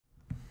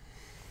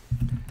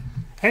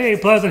Hey,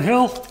 Pleasant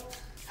Hill.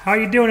 How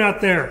you doing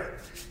out there?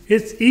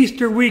 It's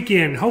Easter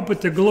weekend. Hope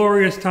it's a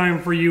glorious time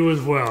for you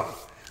as well.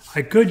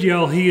 I could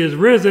yell, "He is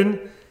risen,"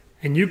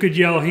 and you could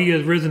yell, "He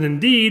is risen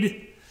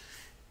indeed,"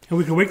 and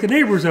we could wake the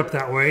neighbors up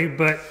that way,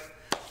 but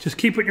just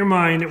keep it in your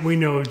mind that we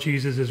know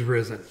Jesus is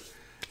risen.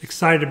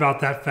 Excited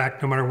about that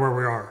fact no matter where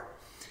we are.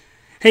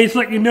 Hey, just to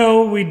let you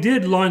know, we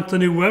did launch the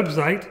new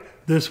website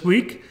this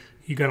week.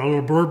 You got a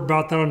little blurb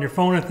about that on your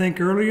phone, I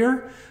think,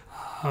 earlier.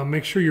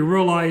 Make sure you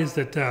realize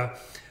that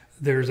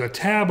there's a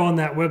tab on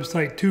that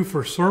website too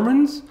for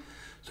sermons.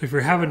 So if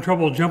you're having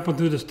trouble jumping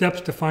through the steps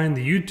to find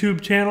the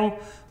YouTube channel,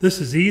 this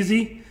is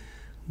easy.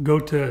 Go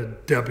to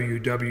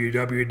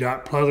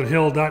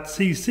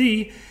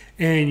www.pleasanthill.cc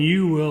and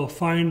you will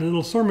find a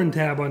little sermon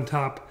tab on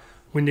top.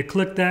 When you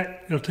click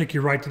that, it'll take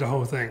you right to the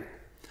whole thing.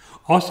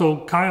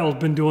 Also, Kyle's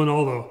been doing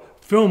all the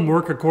film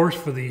work, of course,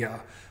 for the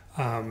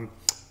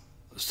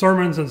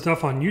sermons and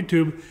stuff on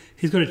YouTube.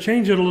 He's going to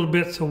change it a little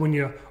bit so when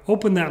you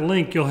open that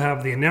link, you'll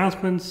have the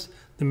announcements,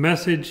 the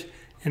message,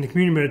 and the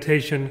community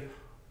meditation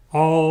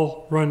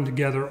all run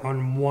together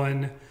on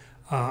one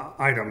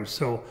item.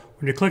 So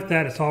when you click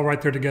that, it's all right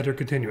there together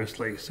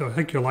continuously. So I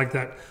think you'll like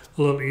that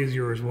a little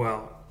easier as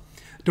well.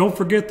 Don't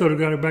forget, though, to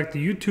go back to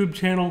the YouTube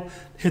channel,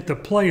 hit the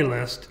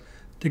playlist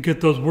to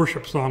get those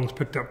worship songs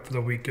picked up for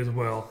the week as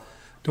well.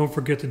 Don't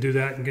forget to do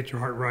that and get your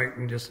heart right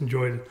and just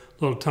enjoy a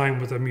little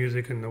time with the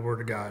music and the Word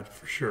of God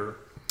for sure.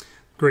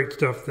 Great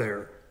stuff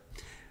there.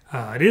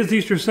 It is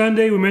Easter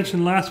Sunday. We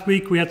mentioned last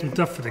week we had some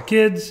stuff for the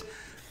kids.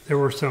 There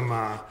were some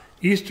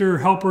Easter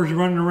helpers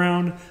running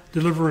around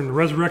delivering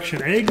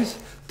resurrection eggs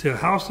to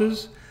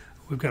houses.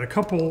 We've got a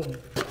couple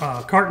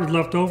cartons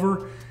left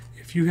over.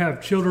 If you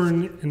have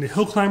children in the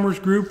Hill Climbers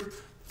group,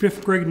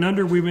 5th grade and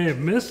under, we may have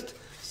missed.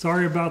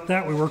 Sorry about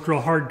that. We worked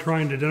real hard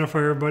trying to identify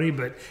everybody,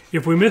 but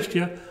if we missed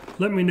you,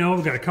 let me know.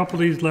 We've got a couple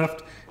of these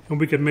left, and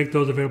we can make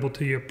those available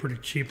to you pretty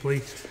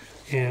cheaply.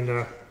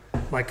 And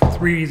like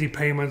 3 easy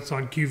payments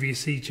on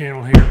QVC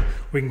channel here,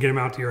 we can get them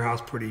out to your house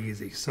pretty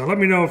easy. So let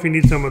me know if you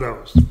need some of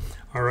those.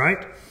 All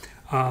right.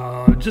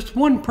 Just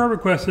one prayer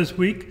request this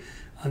week,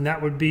 and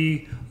that would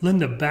be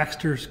Linda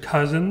Baxter's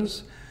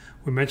cousins.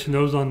 We mentioned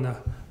those on the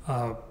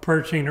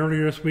prayer chain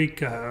earlier this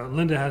week.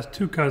 Linda has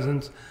 2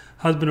 cousins,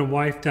 husband and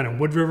wife down in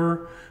Wood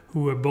River,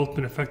 who have both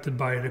been affected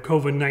by the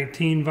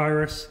COVID-19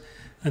 virus,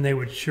 and they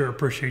would sure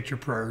appreciate your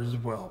prayers as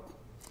well.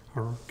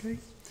 Okay.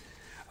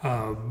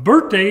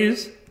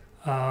 Birthdays.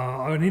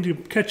 I need to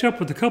catch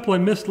up with a couple I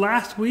missed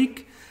last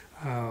week.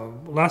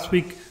 Caitlin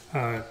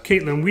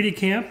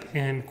Wiedekamp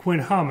and Quinn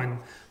Hammond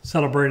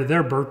celebrated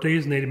their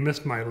birthdays, and they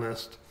missed my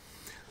list.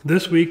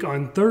 This week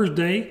on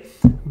Thursday,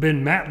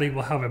 Ben Matley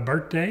will have a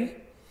birthday.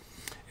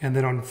 And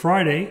then on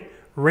Friday,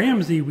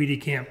 Ramsey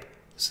Wiedekamp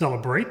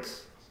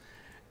celebrates.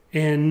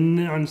 And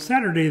on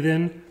Saturday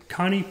then,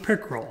 Connie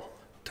Pickrell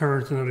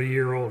turns another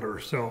year older.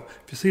 So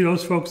if you see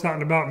those folks out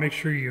and about, make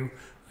sure you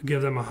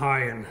give them a hi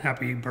and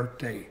happy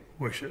birthday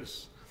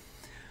wishes.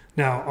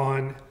 Now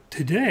on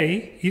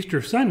today,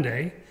 Easter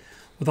Sunday,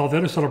 with all the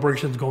other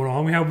celebrations going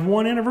on, we have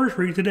one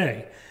anniversary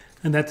today,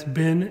 and that's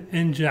Ben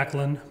and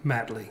Jacqueline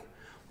Matley.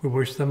 We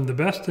wish them the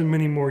best and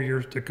many more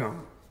years to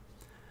come.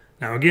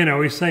 Now again, I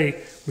always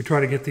say we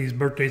try to get these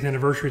birthdays,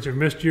 anniversaries, or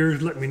missed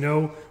years. Let me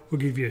know. We'll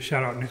give you a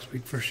shout out next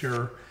week for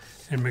sure,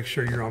 and make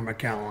sure you're on my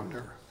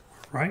calendar.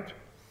 All right?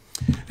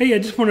 Hey, I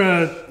just want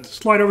to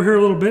slide over here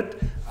a little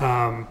bit.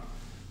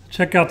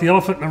 Check out the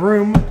elephant in the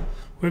room.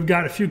 We've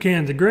got a few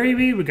cans of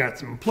gravy. We got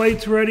some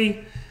plates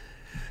ready.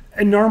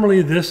 And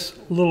normally this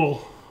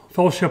little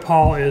fellowship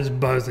hall is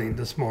buzzing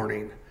this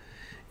morning.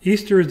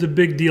 Easter is a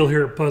big deal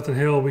here at Pleasant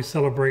Hill. We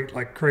celebrate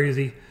like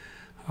crazy.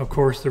 Of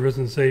course, the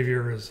risen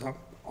Savior is an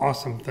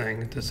awesome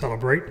thing to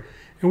celebrate.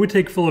 And we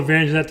take full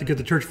advantage of that to get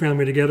the church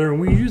family together.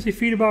 And we usually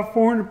feed about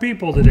 400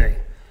 people today.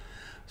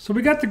 So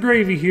we got the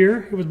gravy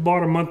here. It was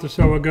bought a month or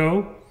so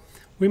ago.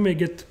 We may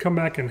get to come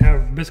back and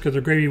have biscuits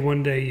or gravy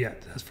one day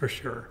yet, that's for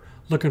sure.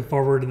 Looking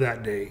forward to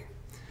that day.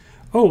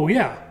 Oh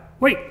yeah,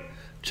 wait,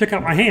 check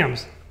out my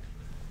hams.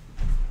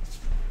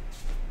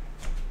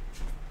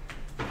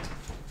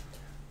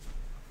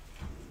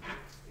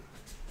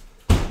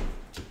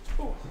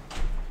 Oh.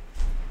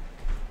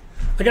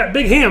 I got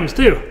big hams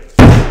too.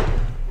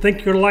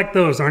 Think you're gonna like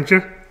those, aren't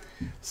you?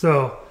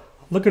 So,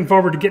 looking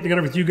forward to getting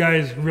together with you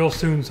guys real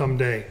soon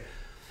someday.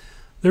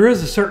 There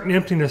is a certain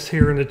emptiness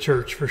here in the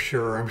church for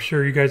sure. I'm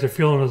sure you guys are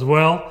feeling as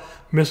well.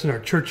 Missing our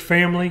church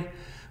family,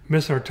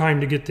 missing our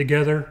time to get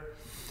together.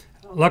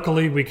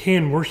 Luckily, we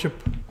can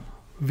worship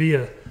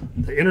via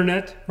the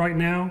internet right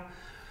now,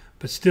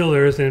 but still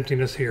there is an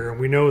emptiness here. And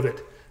we know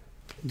that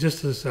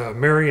just as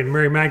Mary and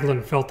Mary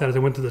Magdalene felt that as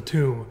they went to the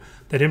tomb,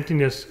 that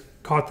emptiness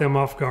caught them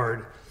off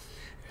guard.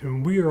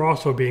 And we are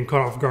also being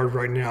caught off guard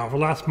right now. For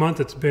the last month,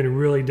 it's been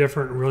really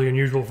different and really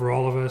unusual for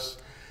all of us.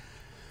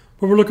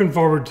 But we're looking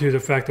forward to the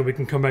fact that we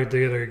can come back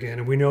together again.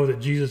 And we know that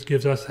Jesus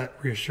gives us that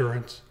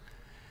reassurance.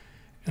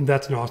 And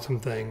that's an awesome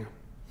thing.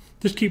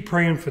 Just keep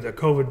praying for the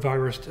COVID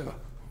virus to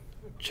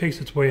chase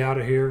its way out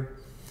of here.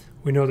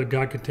 We know that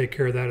God can take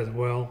care of that as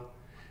well.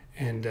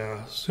 And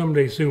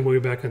someday soon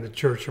we'll be back in the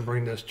church and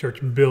bring this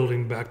church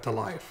building back to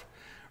life.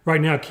 Right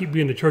now, keep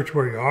being the church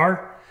where you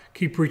are.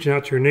 Keep reaching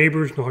out to your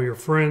neighbors and all your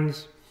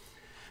friends.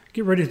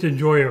 Get ready to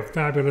enjoy a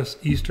fabulous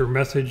Easter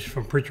message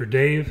from Preacher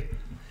Dave.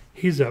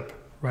 He's up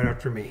right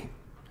after me.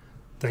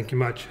 Thank you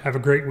much. Have a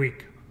great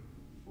week.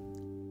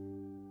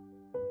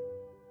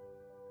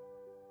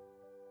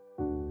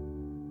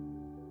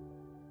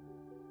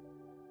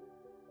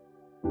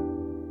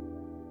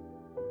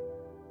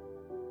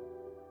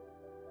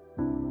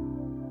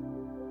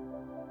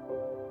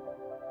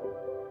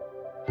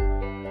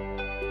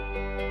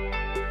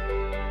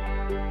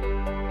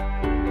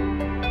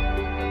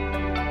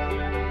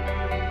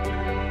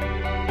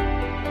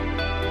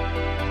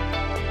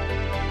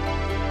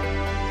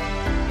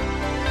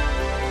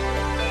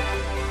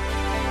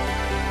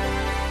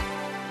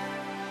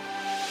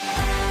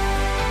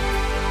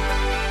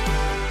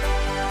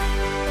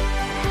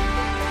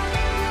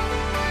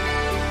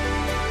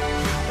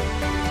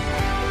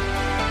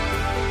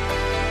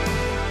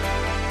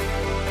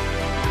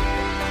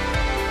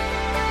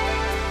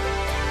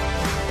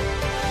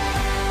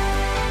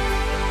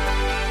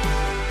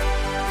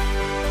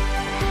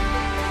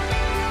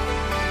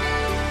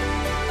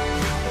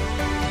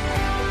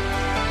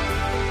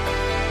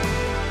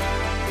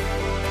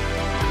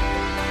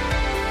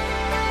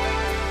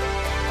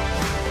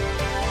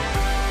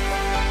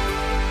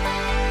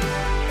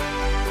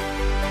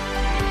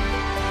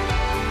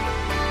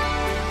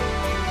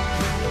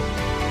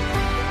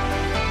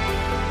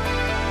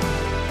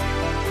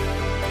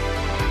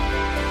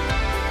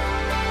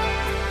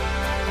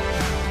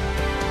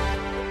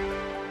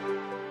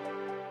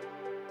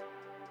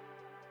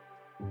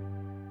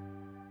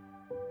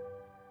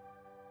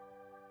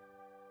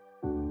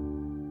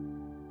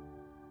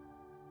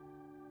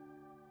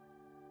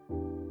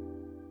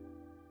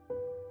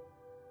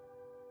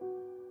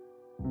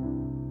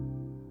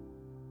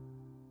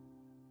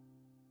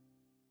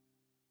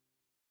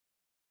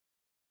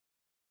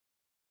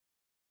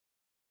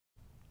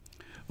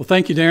 Well,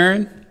 thank you,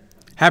 Darren.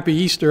 Happy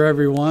Easter,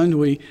 everyone.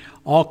 We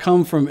all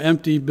come from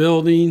empty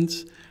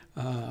buildings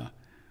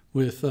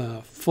with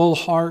full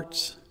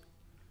hearts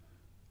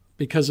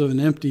because of an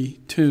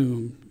empty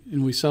tomb,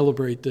 and we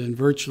celebrate then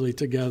virtually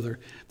together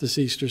this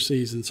Easter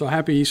season. So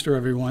happy Easter,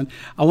 everyone.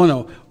 I want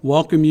to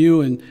welcome you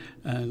and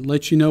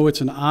let you know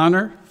it's an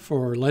honor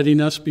for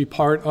letting us be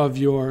part of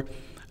your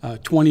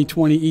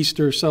 2020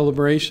 Easter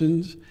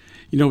celebrations.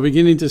 You know,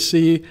 beginning to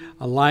see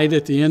a light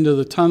at the end of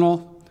the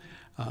tunnel.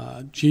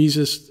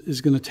 Jesus is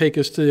going to take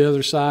us to the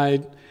other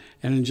side,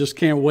 and I just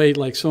can't wait,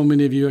 like so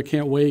many of you, I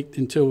can't wait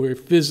until we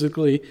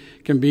physically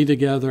can be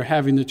together,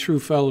 having the true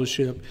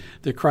fellowship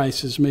that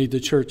Christ has made the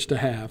church to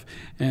have.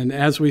 And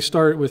as we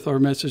start with our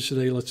message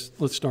today, let's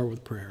start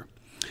with prayer.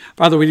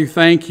 Father, we do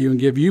thank you and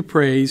give you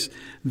praise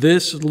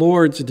this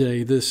Lord's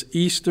Day, this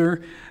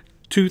Easter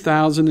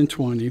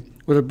 2020.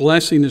 What a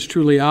blessing is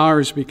truly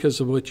ours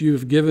because of what you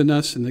have given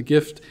us and the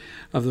gift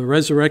of the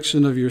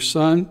resurrection of your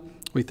Son.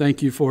 We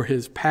thank you for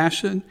his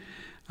passion,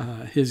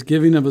 his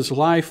giving of his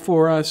life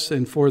for us,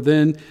 and for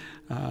then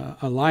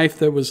a life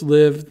that was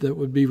lived that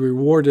would be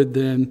rewarded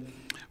then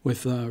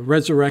with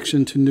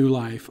resurrection to new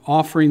life,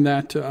 offering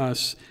that to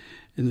us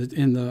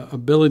in the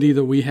ability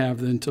that we have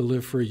then to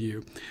live for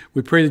you.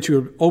 We pray that you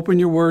would open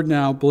your word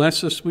now.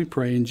 Bless us, we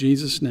pray, in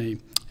Jesus'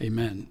 name.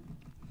 Amen.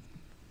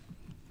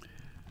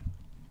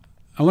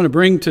 I want to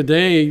bring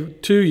today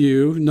to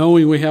you,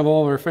 knowing we have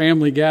all our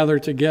family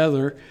gathered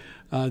together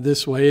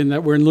this way, and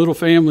that we're in little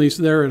families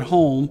there at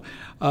home,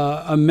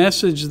 a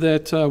message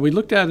that we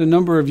looked at a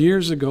number of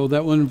years ago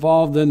that was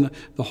involved in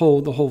the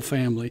whole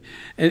family.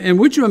 And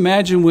would you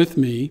imagine with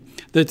me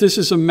that this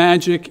is a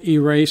magic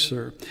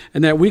eraser,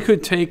 and that we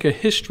could take a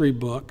history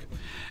book,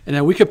 and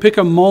that we could pick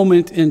a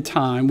moment in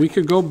time, we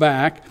could go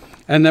back,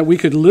 and that we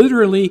could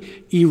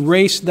literally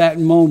erase that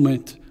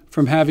moment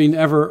from having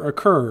ever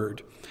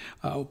occurred.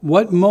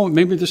 What moment,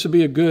 maybe this would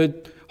be a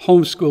good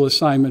homeschool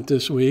assignment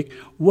this week.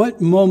 What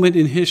moment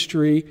in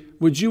history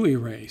would you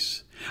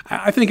erase?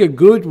 I think a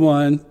good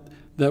one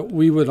that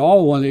we would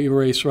all want to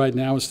erase right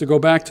now is to go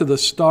back to the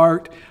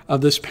start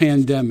of this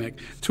pandemic.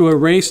 To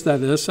erase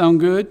that, does that sound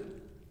good?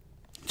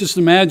 Just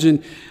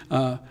imagine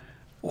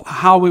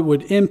how it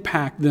would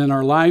impact then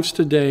our lives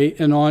today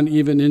and on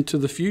even into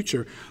the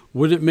future.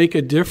 Would it make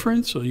a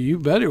difference? Well, you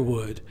bet it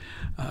would.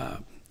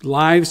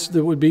 Lives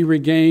that would be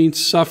regained,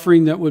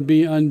 suffering that would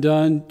be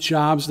undone,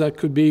 jobs that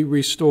could be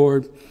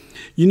restored.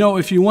 You know,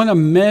 if you want to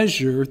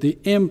measure the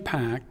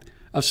impact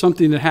of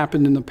something that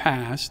happened in the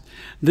past,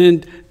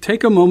 then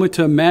take a moment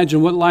to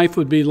imagine what life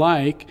would be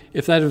like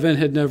if that event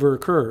had never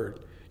occurred.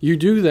 You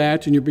do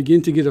that and you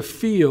begin to get a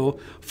feel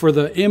for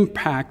the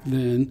impact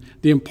then,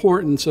 the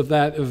importance of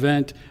that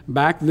event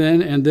back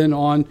then and then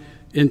on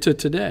into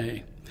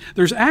today.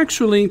 There's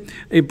actually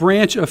a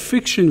branch of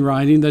fiction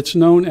writing that's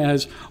known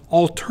as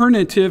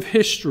alternative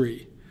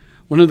history.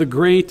 One of the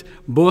great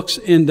books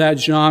in that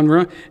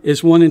genre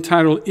is one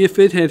entitled If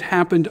It Had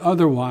Happened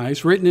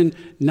Otherwise, written in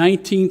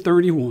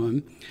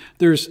 1931.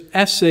 There's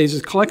essays,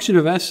 a collection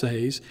of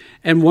essays,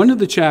 and one of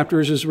the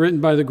chapters is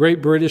written by the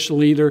great British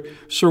leader,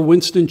 Sir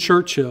Winston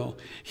Churchill.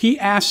 He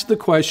asks the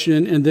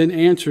question and then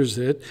answers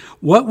it,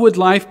 what would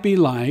life be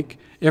like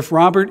if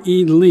Robert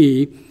E.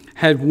 Lee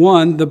had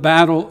won the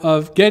Battle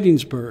of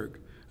Gettysburg?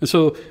 And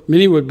so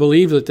many would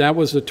believe that that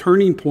was a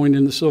turning point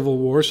in the Civil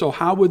War, so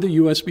how would the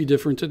U.S. be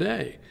different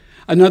today?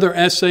 Another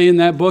essay in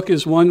that book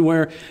is one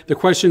where the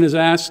question is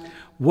asked,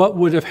 what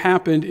would have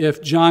happened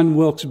if John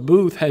Wilkes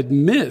Booth had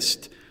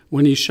missed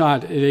when he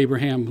shot at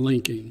Abraham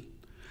Lincoln?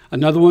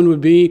 Another one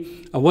would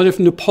be, what if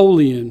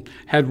Napoleon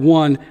had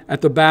won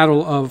at the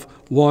Battle of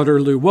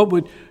Waterloo? What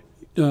would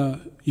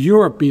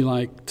Europe be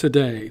like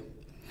today?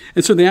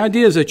 And so the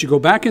idea is that you go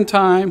back in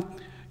time,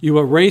 you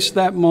erase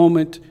that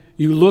moment,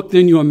 you look,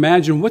 then you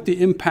imagine what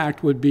the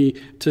impact would be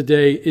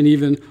today and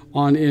even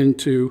on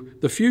into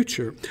the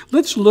future.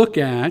 Let's look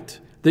at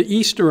the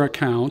Easter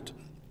account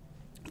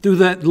through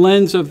that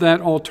lens of that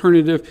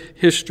alternative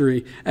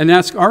history and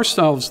ask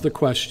ourselves the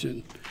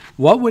question,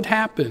 what would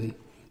happen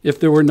if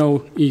there were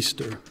no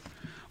Easter?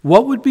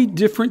 What would be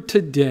different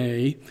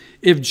today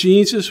if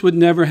Jesus would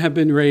never have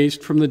been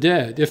raised from the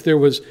dead, if there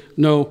was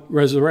no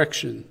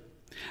resurrection?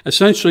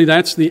 Essentially,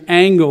 that's the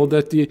angle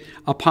that the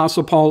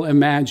Apostle Paul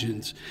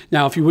imagines.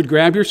 Now, if you would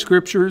grab your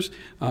scriptures,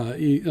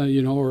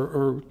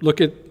 or look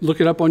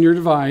it up on your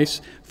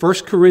device, 1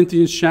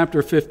 Corinthians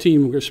chapter 15,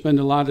 we're going to spend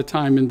a lot of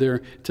time in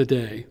there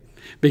today.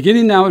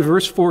 Beginning now at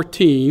verse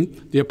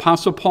 14, the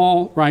Apostle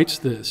Paul writes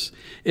this,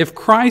 if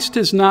Christ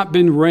has not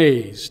been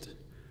raised,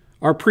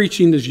 our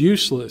preaching is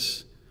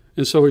useless,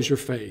 and so is your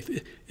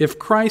faith. If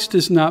Christ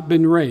has not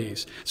been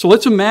raised. So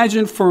let's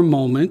imagine for a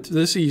moment,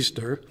 this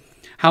Easter,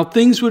 how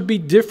things would be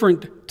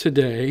different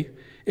today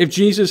if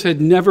Jesus had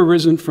never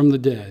risen from the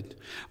dead.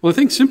 Well, I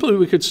think simply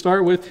we could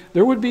start with,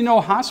 there would be no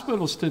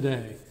hospitals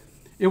today.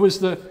 It was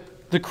the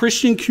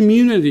Christian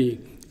community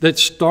that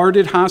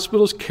started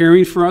hospitals,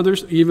 caring for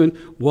others, even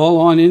well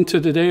on into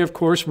today. Of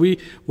course, we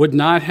would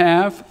not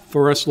have,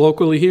 for us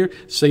locally here,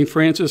 St.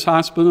 Francis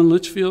Hospital in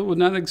Litchfield would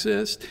not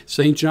exist.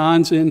 St.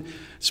 John's in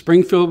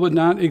Springfield would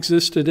not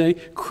exist today.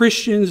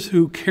 Christians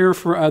who care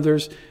for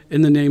others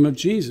in the name of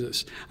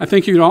Jesus. I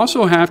think you'd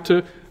also have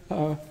to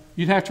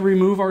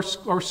remove our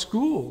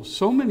schools,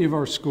 so many of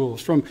our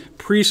schools, from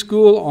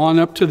preschool on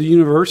up to the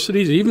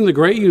universities, even the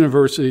great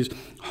universities,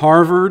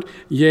 Harvard,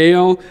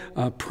 Yale,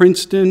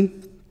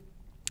 Princeton,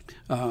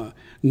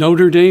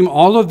 Notre Dame.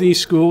 All of these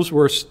schools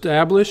were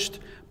established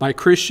by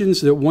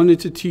Christians that wanted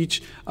to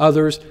teach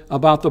others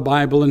about the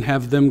Bible and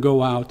have them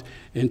go out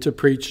and to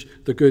preach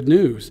the good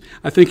news.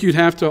 I think you'd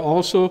have to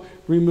also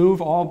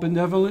remove all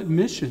benevolent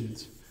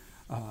missions,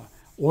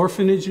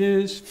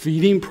 orphanages,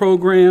 feeding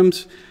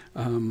programs,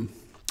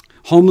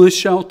 homeless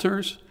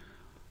shelters,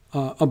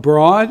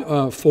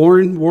 abroad,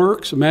 foreign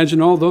works. Imagine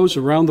all those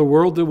around the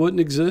world that wouldn't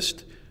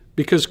exist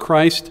because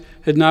Christ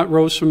had not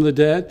rose from the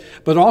dead.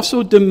 But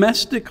also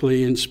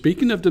domestically, and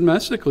speaking of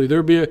domestically,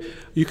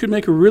 you could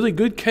make a really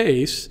good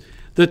case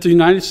that the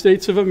United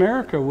States of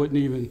America wouldn't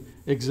even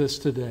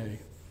exist today.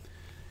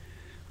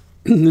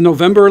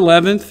 November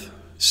 11th,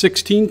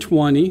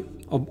 1620,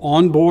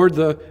 on board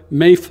the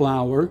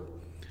Mayflower,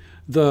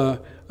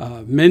 the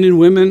men and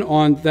women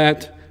on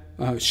that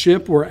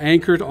ship were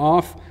anchored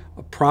off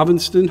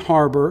Provincetown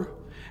Harbor,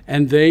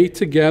 and they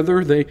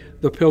together,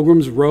 the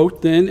Pilgrims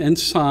wrote then and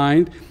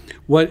signed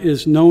what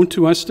is known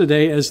to us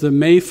today as the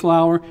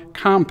Mayflower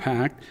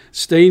Compact,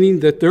 stating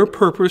that their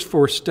purpose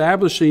for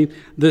establishing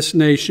this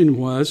nation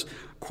was,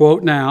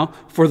 quote now,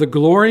 for the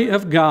glory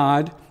of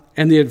God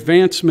and the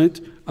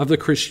advancement of the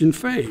Christian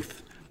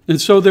faith.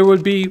 And so there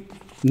would be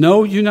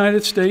no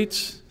United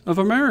States of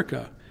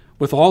America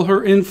with all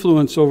her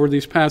influence over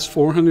these past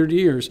 400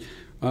 years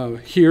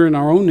here in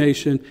our own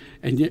nation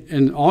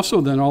and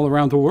also then all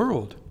around the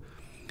world.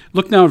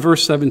 Look now at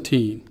verse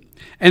 17.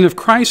 And if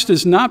Christ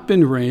has not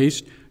been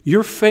raised,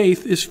 your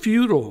faith is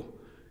futile.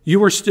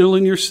 You are still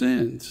in your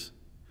sins.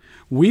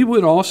 We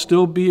would all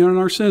still be in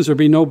our sins. There'd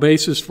be no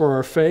basis for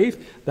our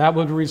faith. That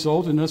would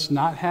result in us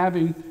not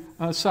having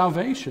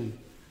salvation.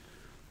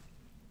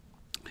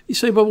 You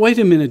say, but wait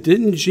a minute,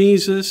 didn't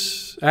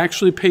Jesus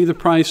actually pay the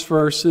price for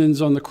our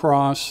sins on the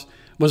cross?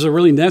 Was it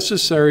really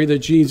necessary that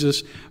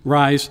Jesus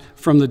rise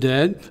from the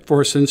dead for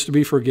our sins to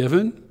be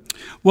forgiven?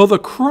 Well, the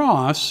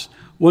cross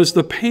was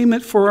the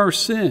payment for our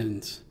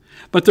sins.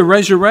 But the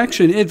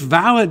resurrection, it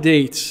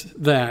validates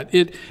that.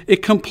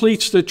 It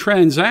completes the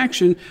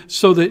transaction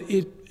so that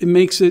it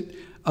makes it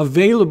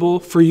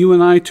available for you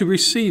and I to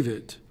receive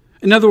it.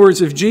 In other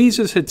words, if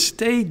Jesus had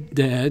stayed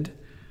dead,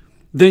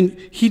 then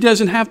he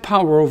doesn't have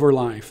power over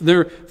life.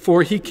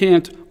 Therefore, he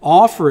can't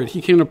offer it.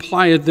 He can't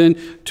apply it then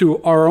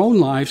to our own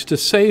lives to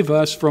save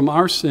us from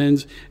our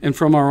sins and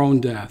from our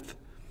own death.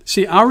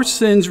 See, our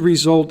sins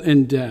result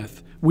in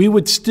death. We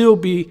would still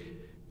be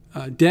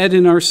dead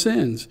in our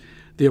sins.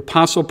 The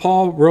Apostle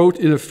Paul wrote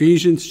in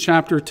Ephesians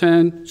chapter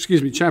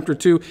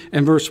 2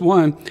 and verse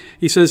 1,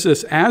 he says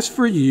this, as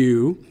for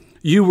you,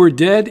 You were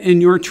dead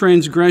in your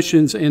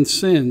transgressions and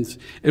sins,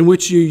 in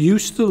which you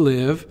used to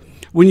live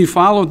when you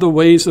followed the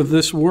ways of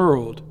this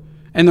world,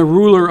 and the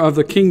ruler of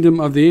the kingdom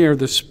of the air,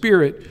 the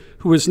Spirit,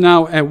 who is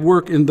now at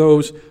work in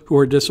those who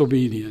are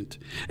disobedient.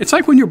 It's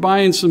like when you're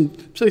buying some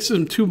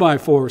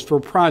 2x4s for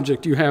a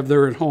project you have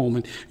there at home.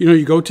 And,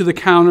 you go to the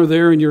counter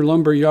there in your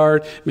lumber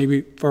yard.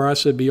 Maybe for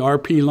us it'd be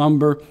RP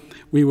Lumber.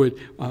 We would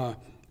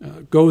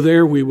go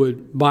there. We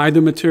would buy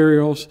the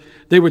materials.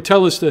 They would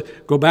tell us to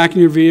go back in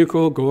your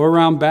vehicle, go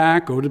around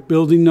back, go to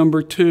building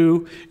number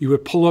 2. You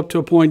would pull up to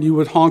a point. You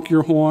would honk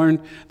your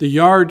horn. The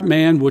yard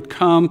man would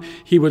come.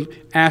 He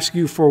would ask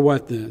you for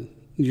what then?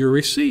 Your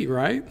receipt,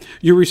 right?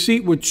 Your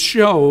receipt would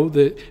show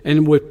that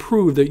and would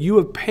prove that you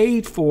have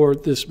paid for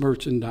this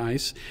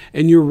merchandise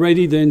and you're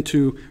ready then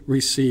to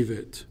receive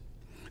it.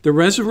 The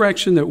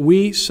resurrection that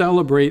we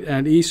celebrate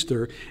at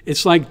Easter,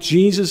 it's like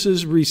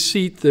Jesus'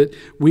 receipt that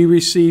we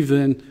receive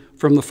then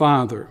from the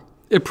Father.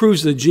 It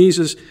proves that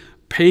Jesus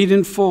paid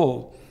in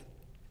full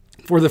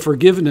for the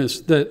forgiveness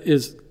that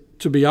is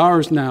to be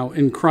ours now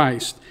in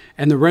Christ.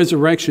 And the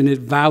resurrection,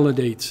 it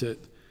validates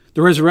it.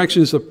 The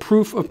resurrection is the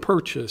proof of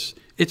purchase.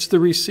 It's the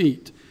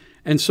receipt.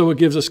 And so it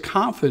gives us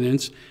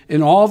confidence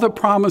in all the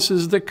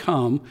promises that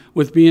come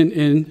with being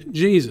in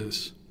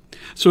Jesus.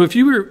 So if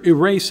you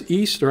erase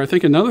Easter, I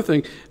think another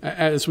thing,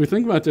 as we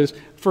think about this,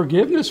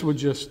 forgiveness would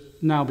just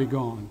now be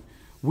gone.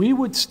 We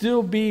would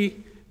still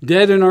be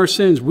dead in our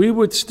sins. We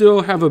would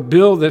still have a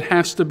bill that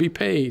has to be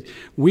paid.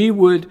 We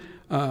would,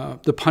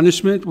 the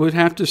punishment would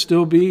have to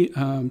still be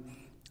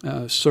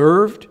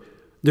served.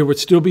 There would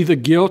still be the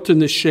guilt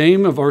and the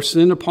shame of our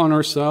sin upon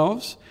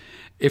ourselves.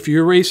 If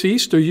you erase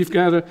Easter, you've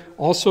got to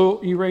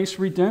also erase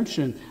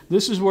redemption.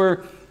 This is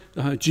where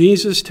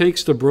Jesus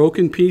takes the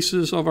broken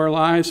pieces of our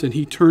lives and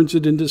he turns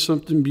it into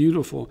something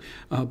beautiful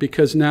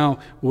because now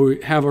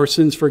we have our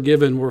sins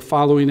forgiven. We're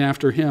following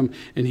after him,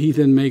 and he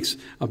then makes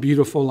a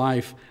beautiful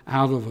life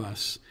out of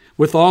us.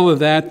 With all of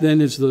that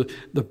then is the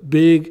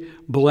big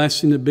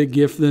blessing, the big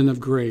gift then of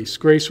grace.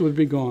 Grace would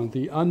be gone.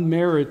 The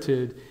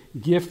unmerited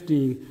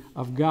gifting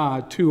of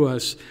God to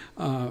us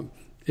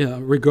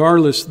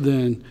regardless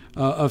then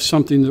of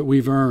something that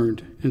we've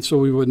earned. And so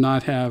we would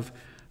not have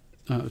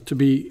to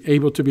be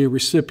able to be a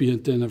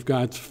recipient then of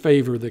God's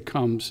favor that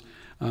comes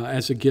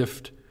as a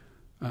gift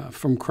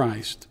from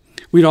Christ.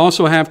 We'd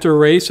also have to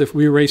erase, if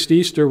we erased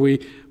Easter,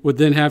 we would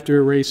then have to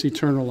erase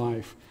eternal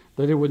life.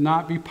 That it would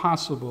not be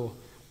possible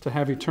to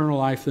have eternal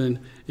life then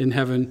in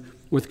heaven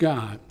with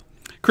God.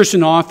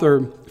 Christian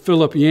author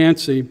Philip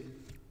Yancey,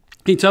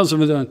 he tells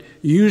of an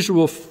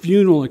unusual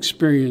funeral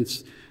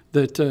experience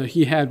that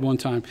he had one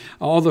time.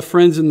 All the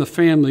friends in the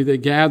family, they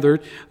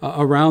gathered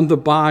around the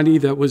body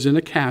that was in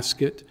a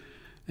casket,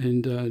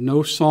 and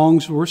no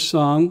songs were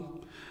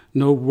sung,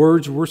 no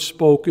words were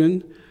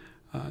spoken.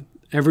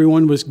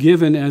 Everyone was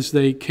given, as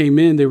they came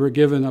in, they were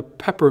given a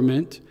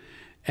peppermint,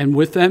 and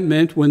with that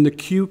mint, when the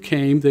cue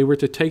came, they were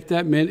to take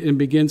that mint and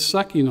begin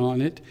sucking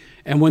on it,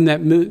 and when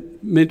that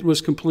mint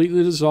was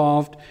completely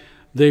dissolved,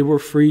 they were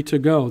free to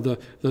go.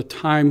 The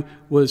time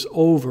was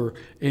over,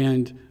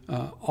 and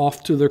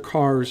off to their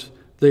cars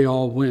they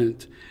all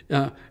went.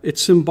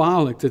 It's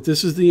symbolic that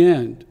this is the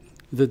end,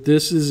 that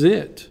this is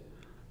it.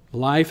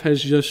 Life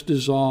has just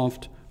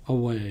dissolved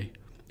away.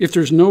 If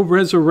there's no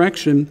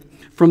resurrection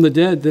from the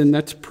dead, then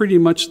that's pretty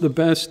much the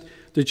best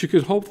that you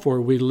could hope for.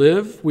 We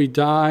live, we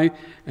die,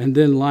 and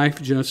then life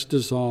just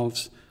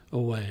dissolves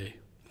away.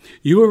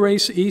 You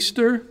erase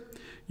Easter,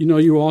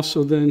 you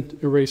also then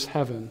erase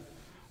heaven.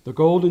 The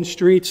golden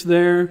streets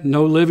there,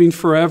 no living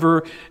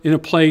forever in a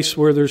place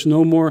where there's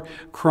no more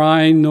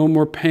crying, no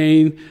more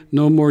pain,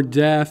 no more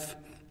death.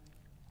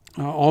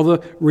 All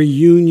the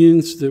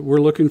reunions that we're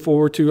looking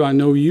forward to, I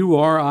know you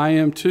are, I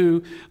am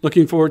too,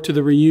 looking forward to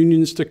the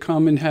reunions to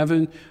come in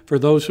heaven for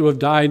those who have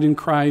died in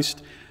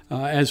Christ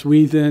as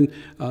we then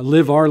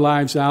live our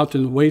lives out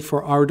and wait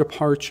for our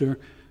departure,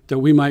 that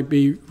we might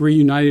be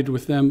reunited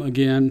with them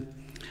again.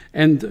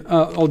 And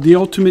the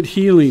ultimate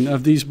healing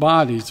of these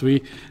bodies,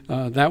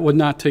 that would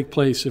not take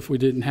place if we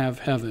didn't have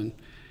heaven.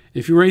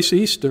 If you erase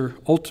Easter,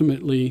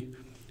 ultimately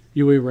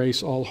you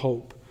erase all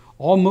hope.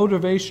 All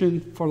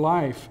motivation for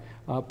life,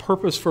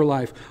 purpose for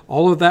life,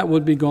 all of that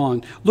would be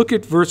gone. Look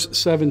at verse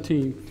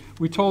 17.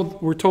 We're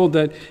told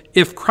that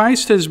if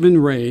Christ has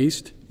been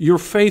raised, your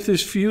faith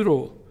is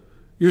futile.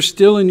 You're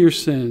still in your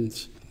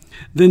sins.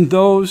 Then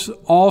those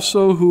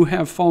also who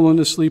have fallen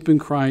asleep in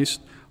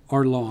Christ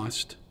are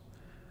lost.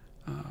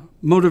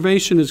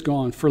 Motivation is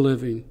gone for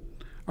living.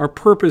 Our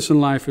purpose in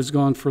life is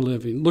gone for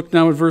living. Look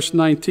now at verse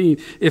 19.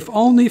 If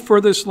only for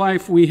this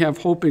life we have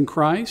hope in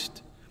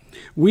Christ,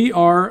 we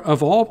are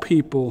of all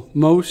people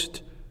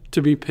most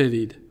to be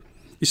pitied.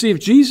 You see, if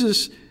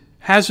Jesus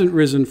hasn't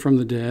risen from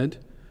the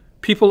dead,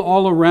 people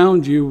all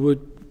around you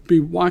would be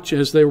watching.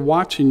 As they're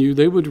watching you,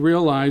 they would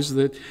realize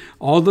that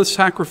all the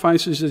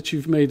sacrifices that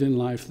you've made in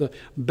life, the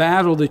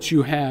battle that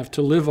you have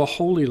to live a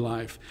holy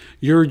life,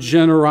 your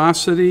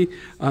generosity,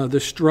 the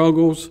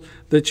struggles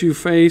that you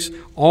face,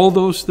 all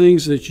those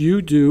things that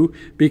you do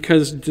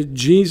because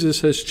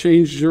Jesus has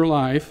changed your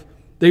life,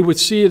 They would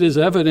see it as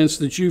evidence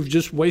that you've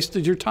just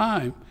wasted your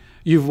time.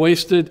 You've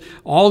wasted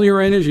all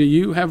your energy.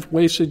 You have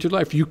wasted your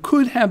life. You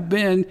could have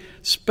been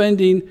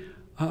spending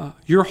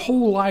your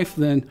whole life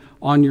then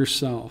on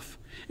yourself.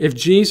 If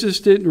Jesus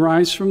didn't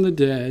rise from the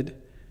dead,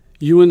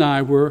 you and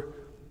I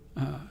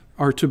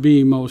are to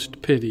be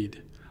most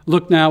pitied.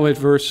 Look now at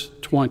verse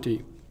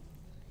 20.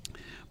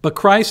 But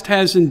Christ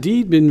has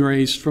indeed been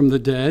raised from the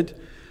dead,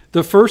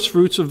 the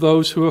firstfruits of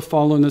those who have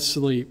fallen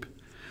asleep.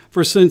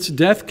 For since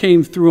death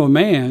came through a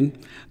man,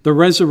 the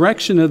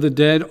resurrection of the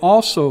dead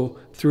also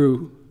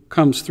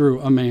comes through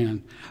a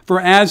man.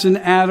 For as in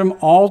Adam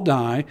all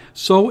die,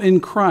 so in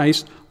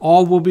Christ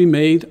all will be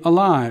made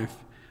alive.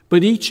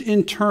 But each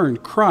in turn,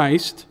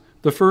 Christ,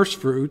 the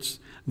firstfruits,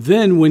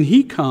 then when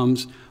he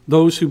comes,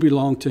 those who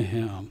belong to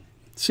him.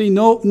 See,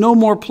 no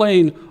more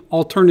playing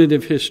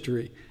alternative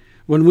history.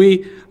 When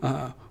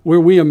where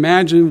we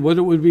imagine what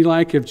it would be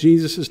like if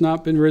Jesus has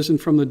not been risen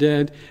from the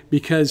dead,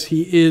 because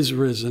he is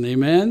risen.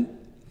 Amen?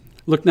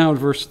 Look now at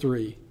verse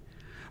 3.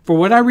 For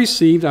what I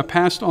received, I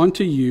passed on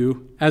to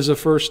you as of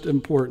first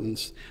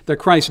importance, that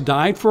Christ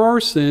died for our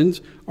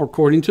sins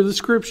according to the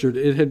Scripture.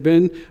 It had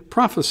been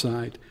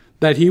prophesied.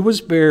 That he was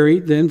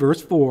buried, then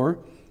verse 4,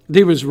 that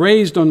he was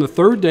raised on the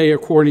third day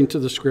according to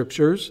the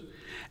Scriptures,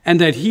 and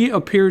that he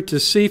appeared to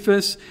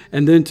Cephas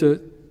and then to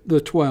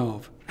the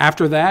 12.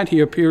 After that, he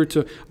appeared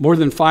to more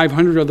than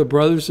 500 other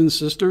brothers and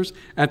sisters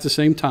at the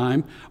same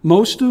time,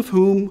 most of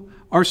whom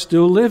are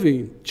still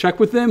living. Check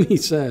with them, he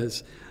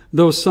says,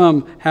 though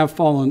some have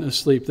fallen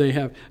asleep. They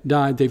have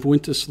died. They've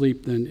went to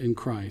sleep then in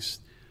Christ.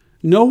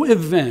 No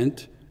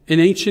event in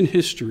ancient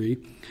history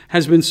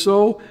has been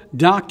so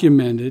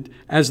documented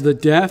as the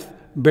death,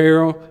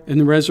 burial, and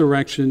the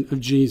resurrection of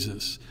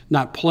Jesus.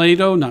 Not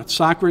Plato, not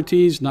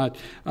Socrates, not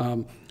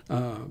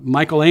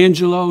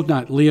Michelangelo,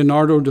 not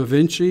Leonardo da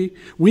Vinci.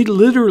 We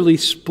literally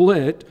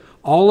split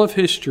all of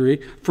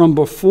history from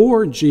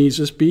before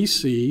Jesus,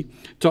 BC,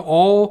 to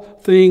all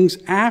things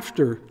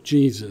after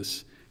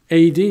Jesus,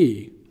 AD.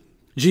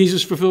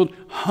 Jesus fulfilled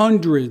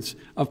hundreds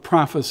of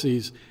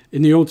prophecies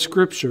in the Old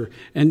Scripture,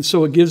 and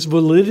so it gives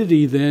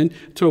validity then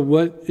to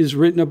what is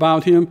written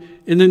about him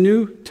in the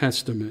New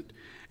Testament.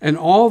 And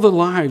all the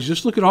lives,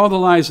 just look at all the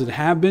lives that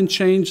have been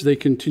changed, they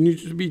continue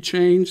to be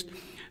changed.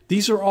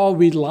 These are all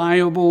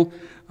reliable,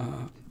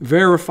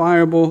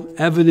 verifiable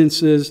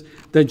evidences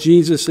that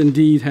Jesus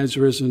indeed has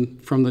risen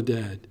from the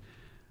dead.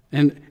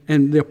 And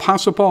the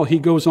Apostle Paul, he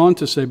goes on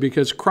to say,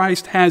 because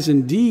Christ has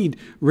indeed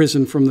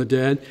risen from the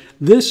dead,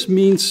 this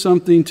means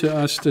something to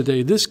us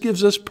today. This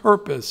gives us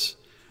purpose.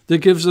 That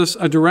gives us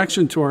a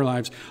direction to our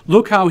lives.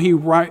 Look how he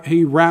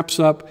wraps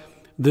up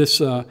this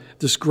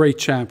great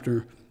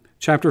chapter.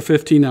 Chapter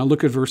 15 now,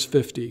 look at verse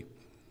 50.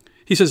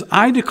 He says,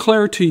 I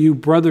declare to you,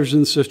 brothers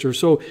and sisters.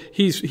 So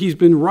he's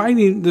been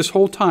writing this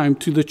whole time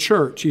to the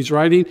church. He's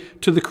writing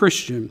to the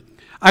Christian.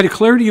 I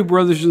declare to you,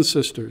 brothers and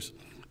sisters,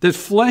 that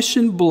flesh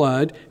and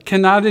blood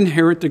cannot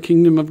inherit the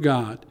kingdom of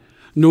God,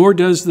 nor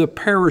does the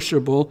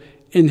perishable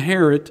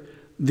inherit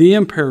the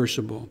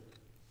imperishable.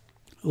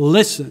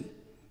 Listen,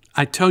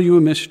 I tell you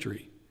a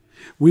mystery.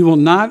 We will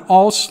not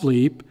all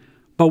sleep,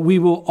 but we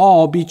will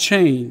all be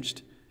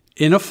changed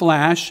in a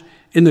flash,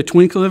 in the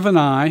twinkling of an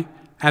eye,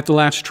 at the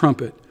last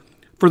trumpet.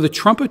 For the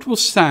trumpet will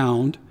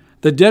sound,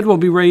 the dead will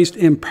be raised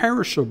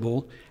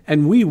imperishable,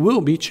 and we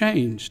will be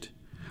changed.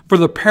 For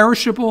the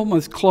perishable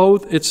must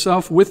clothe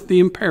itself with the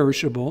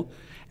imperishable,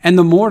 and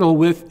the mortal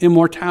with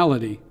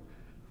immortality.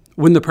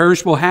 When the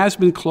perishable has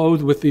been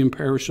clothed with the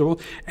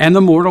imperishable, and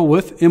the mortal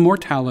with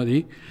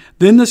immortality,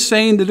 then the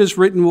saying that is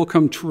written will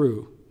come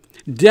true.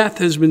 Death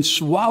has been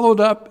swallowed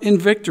up in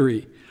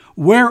victory.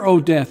 Where, O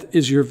death,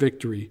 is your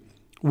victory?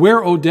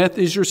 Where, O death,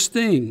 is your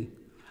sting?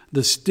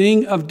 The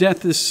sting of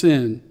death is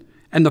sin,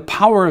 and the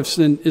power of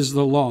sin is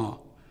the law.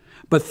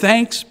 But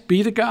thanks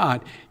be to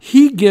God,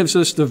 he gives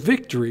us the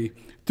victory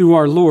through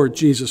our Lord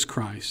Jesus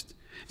Christ.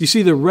 You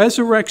see, the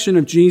resurrection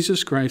of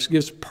Jesus Christ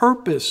gives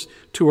purpose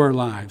to our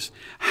lives.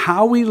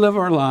 How we live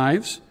our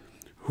lives,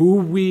 who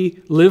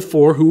we live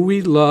for, who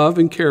we love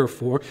and care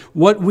for,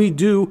 what we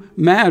do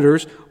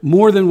matters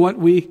more than what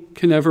we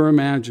can ever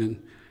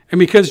imagine. And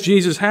because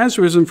Jesus has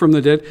risen from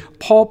the dead,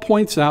 Paul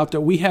points out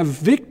that we have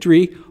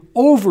victory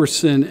over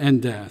sin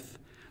and death.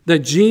 That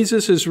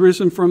Jesus is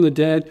risen from the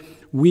dead,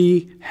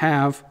 we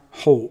have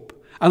hope.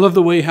 I love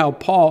the way how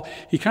Paul,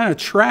 he kind of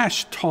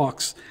trash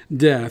talks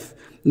death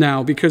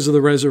now because of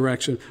the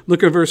resurrection.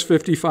 Look at verse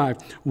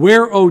 55.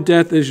 Where, O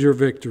death, is your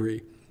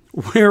victory?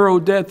 Where, O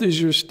death,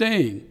 is your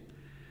sting?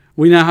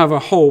 We now have a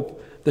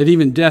hope that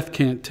even death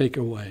can't take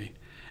away.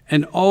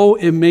 And oh,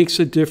 it makes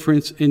a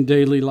difference in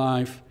daily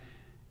life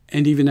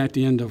and even at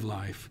the end of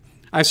life.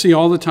 I see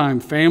all the time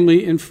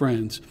family and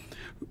friends.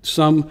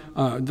 Some,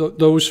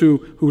 those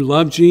who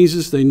love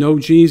Jesus, they know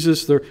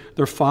Jesus,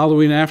 they're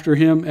following after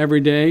him every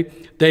day.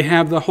 They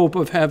have the hope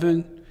of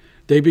heaven.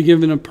 They be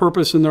given a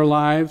purpose in their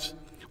lives.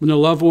 When their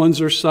loved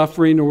ones are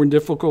suffering or when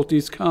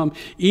difficulties come,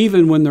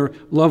 even when their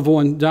loved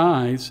one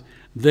dies,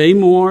 they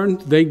mourn,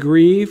 they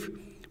grieve,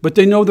 but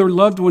they know their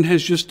loved one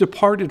has just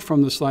departed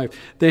from this life.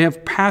 They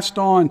have passed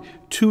on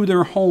to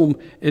their home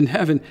in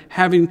heaven,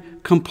 having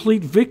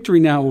complete victory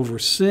now over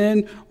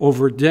sin,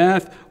 over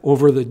death,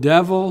 over the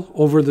devil,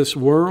 over this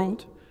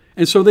world.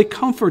 And so they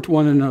comfort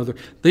one another.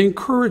 They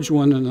encourage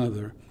one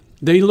another.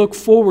 They look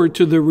forward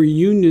to the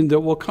reunion that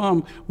will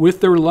come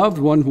with their loved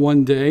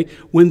one day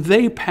when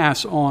they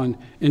pass on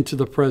into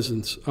the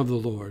presence of the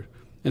Lord.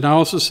 And I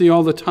also see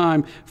all the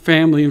time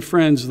family and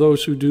friends,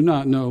 those who do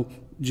not know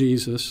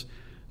Jesus.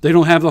 They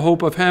don't have the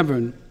hope of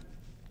heaven.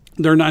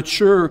 They're not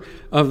sure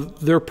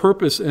of their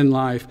purpose in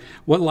life,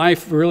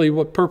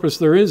 what purpose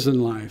there is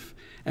in life.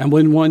 And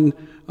when one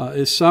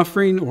is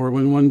suffering or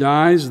when one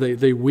dies,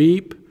 they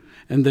weep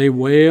and they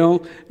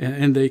wail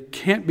and they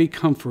can't be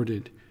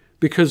comforted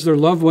because their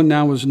loved one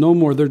now is no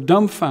more. They're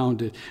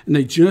dumbfounded and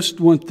they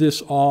just want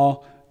this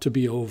all to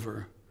be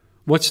over.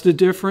 What's the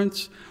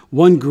difference?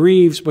 One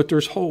grieves, but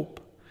there's hope.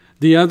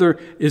 The other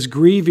is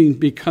grieving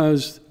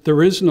because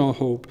there is no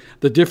hope.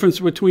 The difference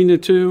between the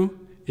two,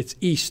 it's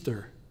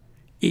Easter.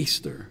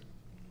 Easter.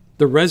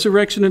 The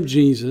resurrection of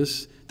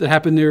Jesus that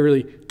happened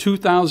nearly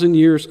 2,000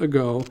 years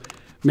ago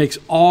makes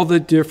all the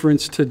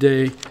difference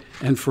today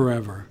and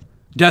forever.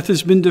 Death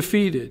has been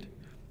defeated.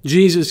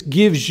 Jesus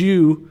gives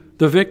you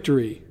the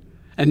victory.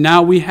 And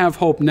now we have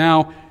hope.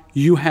 Now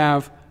you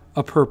have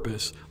a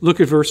purpose. Look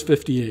at verse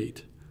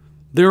 58.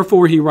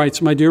 Therefore, he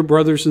writes, my dear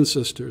brothers and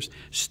sisters,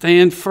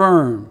 stand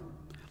firm.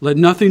 Let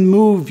nothing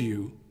move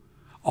you.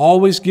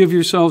 Always give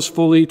yourselves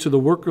fully to the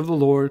work of the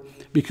Lord,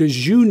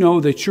 because you know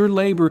that your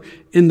labor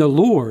in the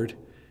Lord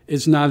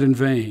is not in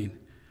vain.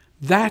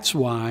 That's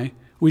why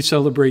we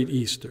celebrate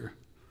Easter.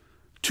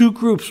 Two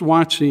groups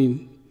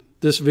watching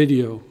this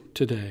video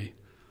today.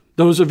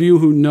 Those of you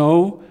who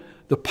know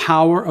the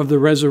power of the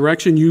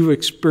resurrection, you've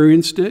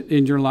experienced it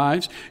in your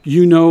lives.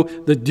 You know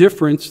the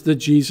difference that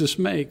Jesus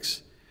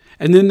makes.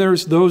 And then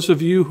there's those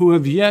of you who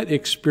have yet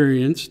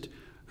experienced,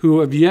 who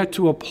have yet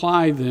to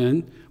apply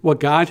then what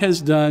God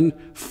has done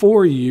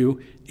for you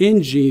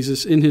in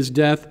Jesus, in his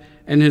death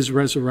and his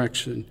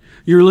resurrection.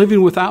 You're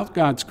living without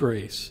God's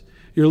grace.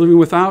 You're living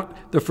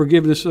without the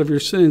forgiveness of your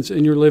sins,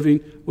 and you're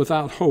living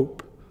without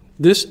hope.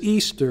 This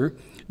Easter,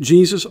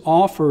 Jesus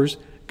offers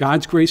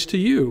God's grace to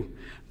you,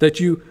 that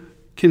you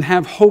can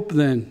have hope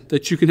then,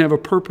 that you can have a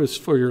purpose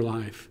for your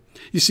life.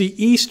 You see,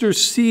 Easter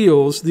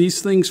seals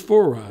these things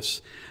for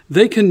us.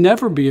 They can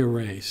never be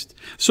erased.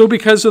 So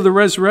because of the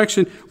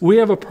resurrection, we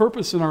have a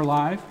purpose in our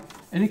life,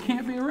 and it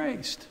can't be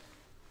erased.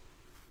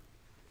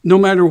 No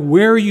matter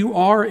where you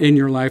are in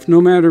your life, no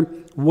matter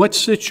what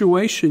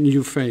situation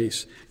you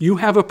face, you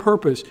have a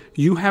purpose.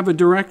 You have a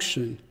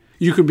direction.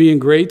 You could be in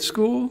grade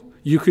school.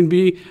 You can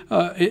be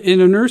in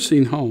a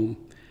nursing home.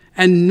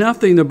 And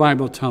nothing, the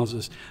Bible tells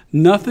us,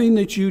 nothing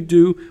that you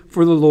do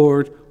for the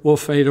Lord will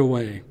fade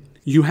away.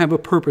 You have a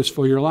purpose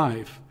for your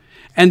life.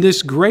 And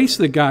this grace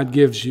that God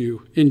gives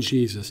you in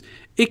Jesus,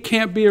 it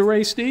can't be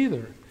erased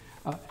either.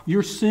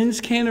 Your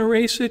sins can't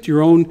erase it.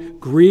 Your own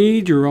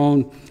greed,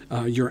 your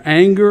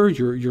anger,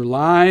 your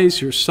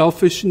lies, your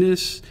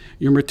selfishness,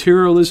 your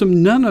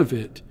materialism, none of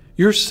it.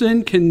 Your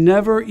sin can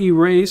never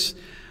erase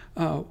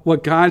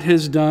what God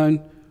has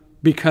done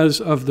because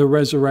of the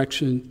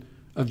resurrection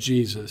of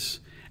Jesus.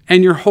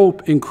 And your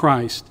hope in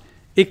Christ,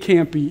 it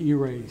can't be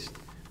erased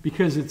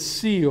because it's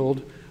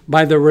sealed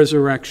by the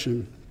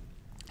resurrection.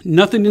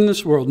 Nothing in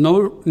this world,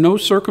 no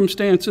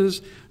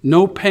circumstances,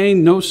 no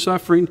pain, no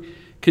suffering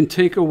can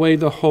take away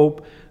the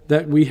hope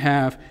that we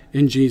have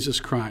in Jesus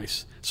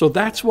Christ. So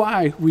that's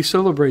why we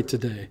celebrate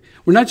today.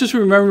 We're not just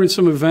remembering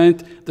some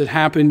event that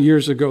happened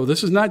years ago.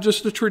 This is not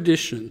just a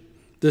tradition.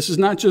 This is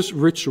not just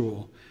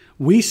ritual.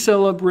 We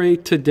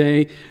celebrate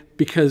today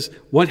because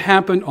what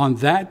happened on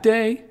that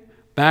day,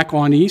 back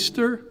on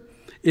Easter,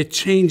 it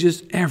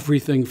changes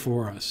everything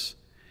for us.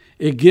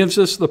 It gives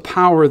us the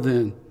power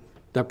then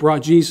that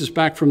brought Jesus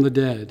back from the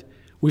dead.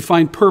 We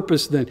find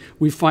purpose then.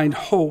 We find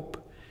hope,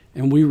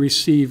 and we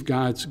receive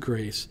God's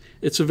grace.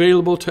 It's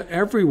available to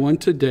everyone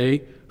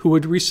today who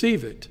would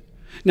receive it.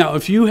 Now,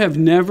 if you have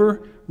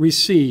never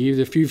received,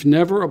 if you've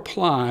never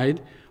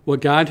applied what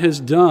God has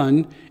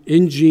done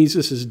in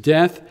Jesus'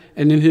 death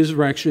and in his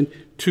resurrection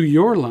to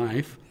your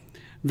life,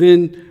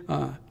 then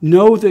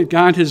know that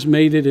God has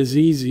made it as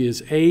easy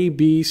as A,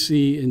 B,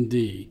 C, and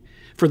D.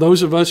 For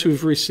those of us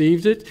who've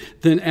received it,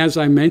 then as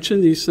I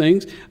mentioned these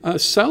things,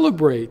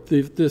 celebrate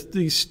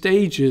these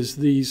stages,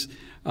 these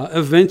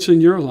events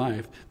in your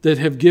life that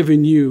have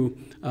given you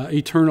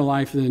eternal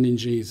life then in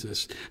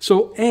Jesus.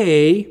 So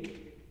A,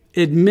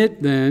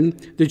 admit then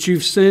that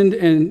you've sinned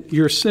and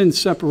your sin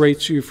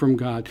separates you from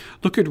God.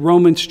 Look at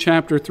Romans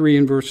chapter 3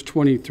 and verse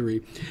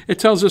 23. It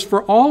tells us,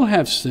 for all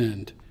have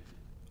sinned,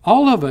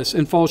 all of us,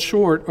 and fall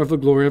short of the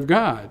glory of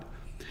God.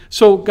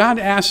 So God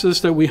asks us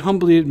that we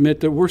humbly admit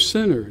that we're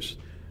sinners,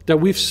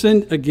 that we've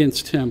sinned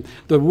against him,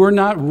 that we're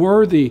not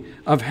worthy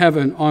of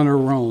heaven on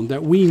our own,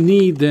 that we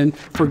need then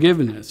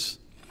forgiveness.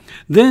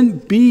 Then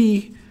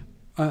B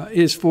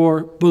is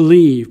for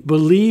believe.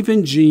 Believe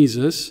in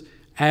Jesus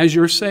as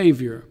your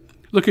Savior.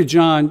 Look at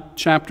John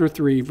chapter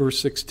 3, verse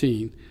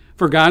 16.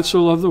 For God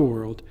so loved the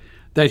world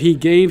that he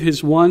gave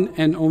his one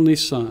and only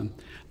Son,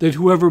 that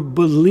whoever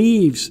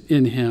believes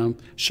in him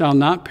shall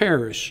not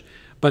perish,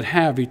 but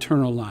have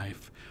eternal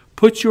life.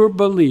 Put your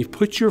belief,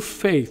 put your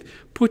faith,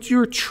 put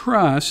your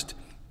trust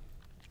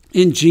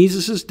in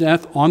Jesus'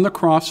 death on the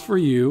cross for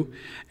you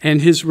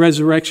and his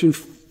resurrection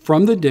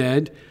from the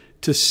dead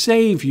to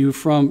save you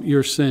from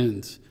your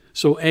sins.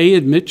 So A,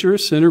 admit you're a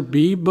sinner.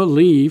 B,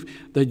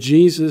 believe that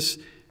Jesus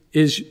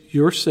is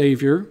your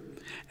Savior.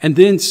 And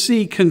then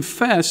C,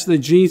 confess that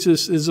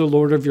Jesus is the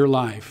Lord of your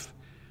life.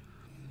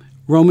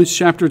 Romans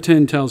chapter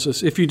 10 tells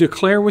us, if you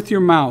declare with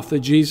your mouth that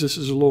Jesus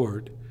is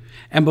Lord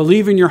and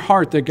believe in your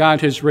heart that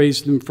God has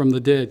raised him from the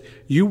dead,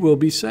 you will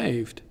be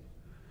saved.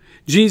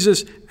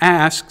 Jesus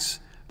asks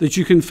that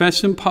you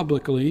confess him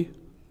publicly,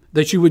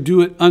 that you would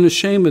do it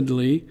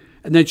unashamedly,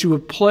 and that you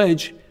would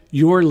pledge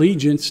your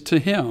allegiance to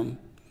him.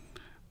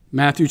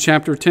 Matthew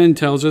chapter 10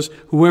 tells us,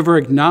 whoever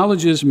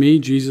acknowledges me,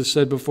 Jesus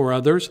said before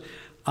others,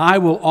 I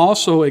will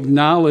also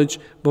acknowledge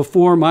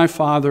before my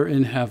Father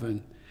in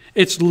heaven.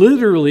 It's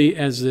literally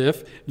as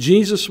if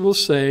Jesus will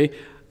say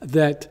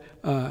that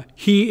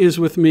he is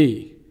with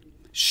me,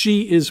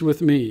 she is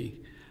with me,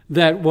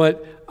 that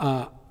what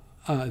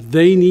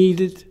they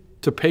needed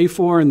to pay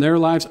for in their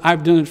lives,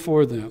 I've done it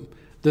for them,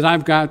 that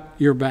I've got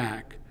your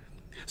back.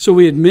 So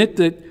we admit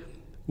that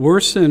we're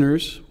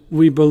sinners.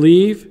 We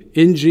believe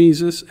in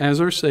Jesus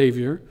as our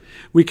Savior.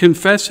 We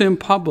confess him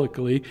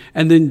publicly.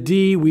 And then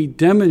D, we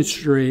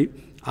demonstrate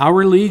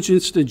our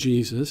allegiance to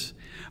Jesus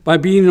by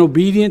being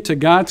obedient to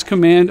God's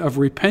command of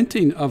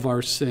repenting of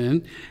our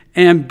sin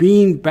and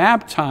being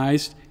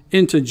baptized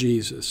into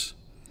Jesus.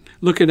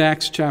 Look at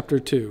Acts chapter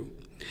 2.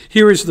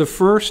 Here is the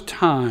first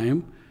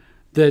time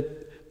that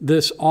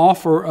this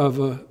offer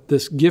of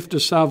this gift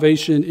of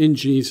salvation in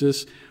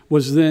Jesus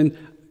was then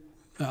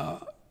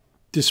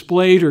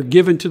displayed or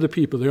given to the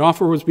people. The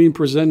offer was being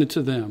presented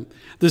to them.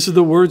 This is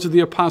the words of the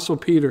Apostle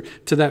Peter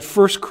to that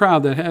first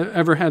crowd that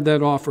ever had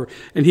that offer.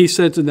 And he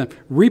said to them,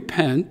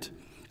 repent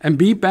and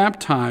be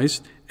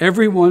baptized,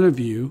 every one of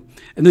you,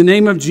 in the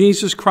name of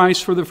Jesus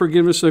Christ for the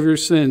forgiveness of your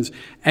sins,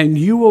 and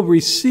you will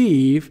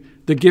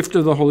receive the gift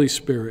of the Holy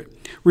Spirit.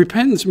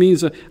 Repentance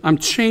means that I'm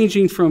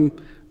changing from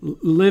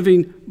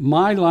living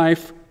my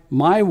life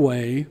my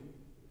way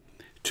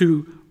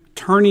to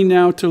turning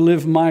now to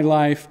live my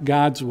life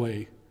God's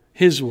way,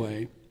 his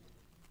way.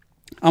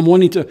 I'm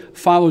wanting to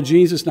follow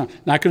Jesus now.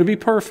 Not going to be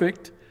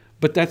perfect,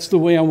 but that's the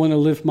way I want to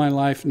live my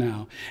life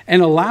now.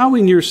 And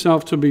allowing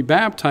yourself to be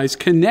baptized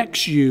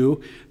connects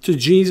you to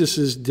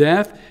Jesus'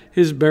 death,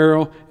 his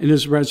burial, and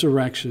his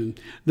resurrection.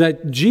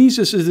 That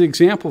Jesus is the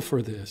example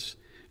for this.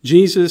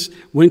 Jesus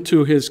went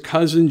to his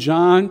cousin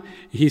John.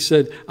 He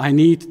said, I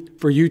need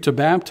for you to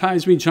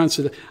baptize me. John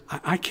said,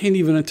 I can't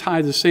even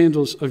untie the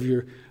sandals of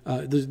your,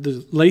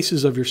 the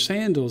laces of your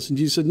sandals. And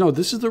Jesus said, no,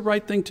 this is the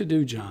right thing to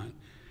do, John.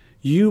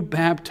 You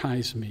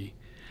baptize me.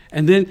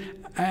 And then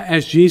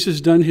as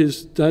Jesus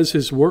does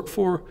his work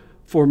for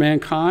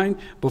mankind,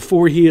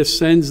 before he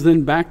ascends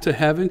then back to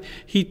heaven,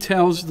 he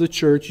tells the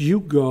church, you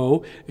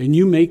go and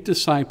you make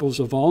disciples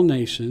of all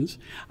nations.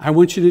 I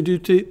want you to do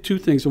two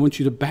things. I want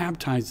you to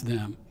baptize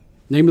them,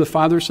 in the name of the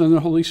Father, Son, and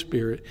the Holy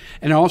Spirit.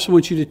 And I also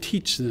want you to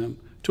teach them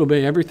to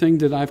obey everything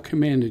that I've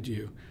commanded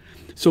you.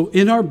 So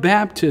in our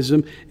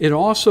baptism, it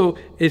helps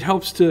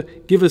to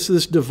give us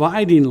this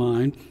dividing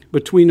line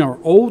between our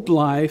old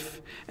life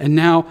and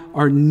now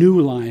our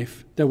new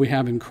life that we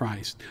have in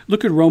Christ.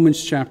 Look at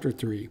Romans chapter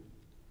 6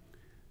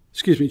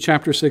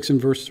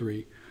 and verse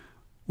 3,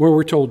 where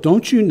we're told,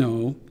 don't you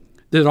know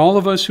that all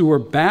of us who were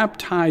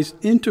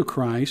baptized into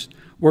Christ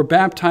were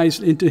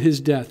baptized into his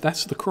death?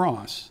 That's the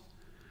cross.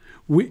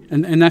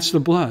 And that's the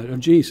blood of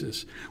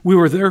Jesus. We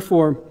were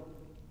therefore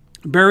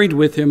buried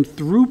with him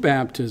through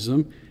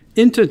baptism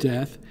into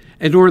death,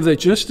 in order that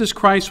just as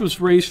Christ was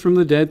raised from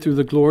the dead through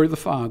the glory of the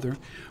Father,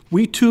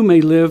 we too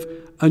may live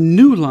a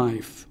new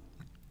life,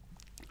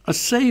 a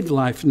saved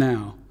life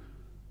now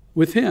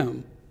with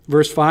him.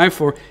 Verse 5,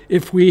 for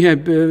if we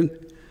have been,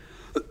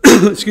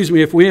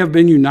 if we have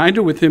been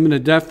united with him in a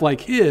death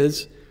like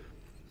his,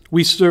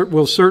 we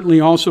will certainly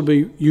also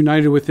be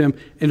united with him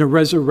in a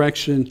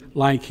resurrection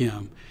like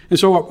him. And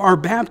so our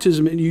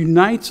baptism, it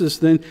unites us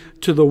then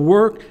to the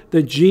work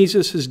that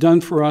Jesus has done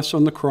for us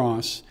on the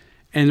cross,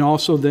 and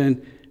also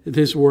then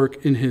his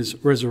work in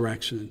his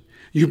resurrection.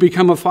 You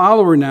become a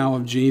follower now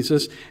of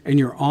Jesus, and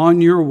you're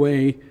on your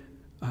way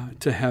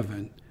to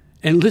heaven.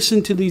 And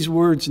listen to these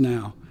words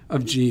now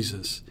of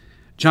Jesus.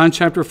 John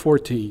chapter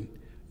 14,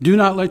 do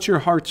not let your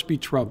hearts be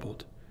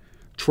troubled.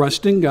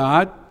 Trust in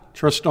God,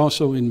 trust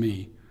also in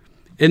me.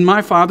 In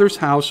my Father's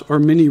house are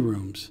many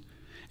rooms.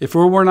 If it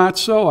were not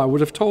so, I would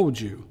have told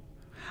you.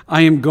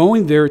 I am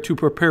going there to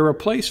prepare a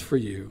place for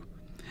you.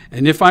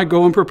 And if I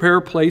go and prepare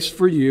a place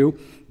for you,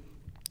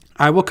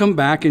 I will come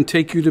back and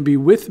take you to be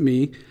with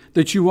me,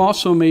 that you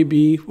also may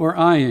be where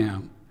I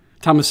am.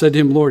 Thomas said to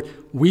him, Lord,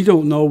 we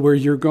don't know where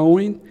you're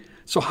going,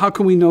 so how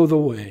can we know the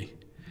way?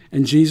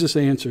 And Jesus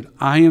answered,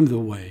 I am the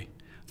way,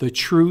 the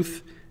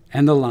truth,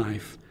 and the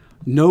life.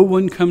 No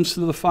one comes to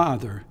the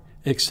Father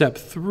except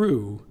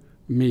through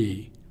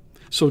me.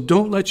 So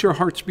don't let your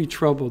hearts be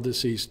troubled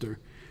this Easter.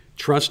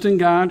 Trust in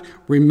God.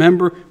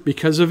 Remember,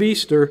 because of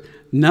Easter,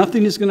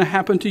 nothing is going to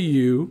happen to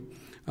you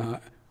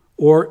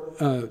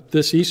or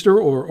this Easter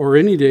or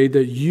any day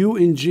that you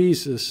and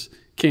Jesus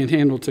can't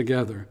handle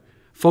together.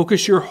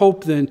 Focus your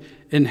hope then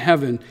in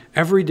heaven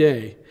every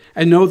day.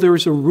 And know there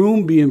is a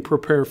room being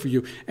prepared for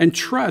you. And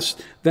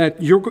trust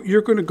that you're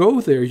going to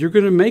go there. You're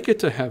going to make it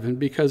to heaven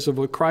because of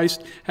what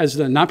Christ has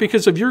done. Not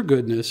because of your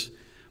goodness,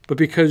 but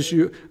because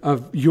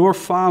of your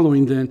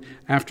following then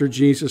after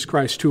Jesus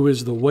Christ, who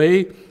is the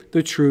way,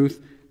 the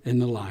truth,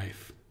 and the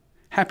life.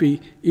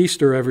 Happy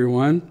Easter,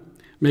 everyone.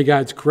 May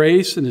God's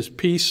grace and his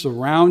peace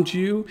surround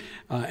you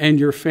and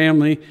your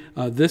family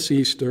this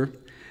Easter.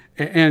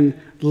 And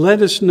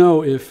let us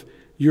know if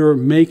you're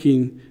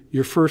making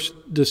your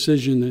first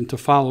decision and to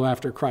follow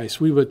after Christ.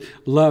 We would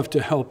love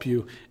to help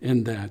you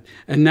in that.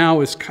 And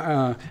now as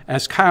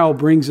Kyle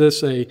brings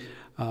us a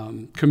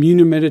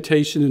communion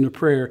meditation and a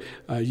prayer,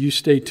 you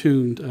stay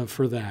tuned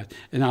for that.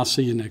 And I'll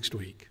see you next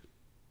week.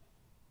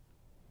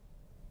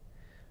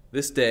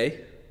 This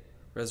day,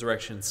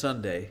 Resurrection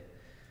Sunday,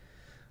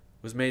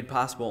 was made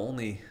possible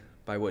only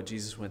by what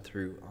Jesus went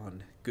through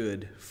on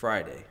Good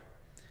Friday.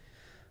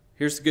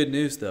 Here's the good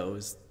news, though,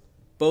 is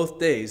both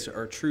days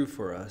are true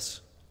for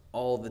us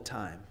all the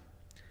time.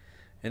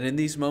 And in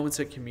these moments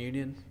of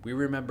communion, we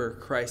remember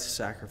Christ's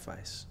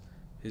sacrifice,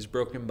 his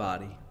broken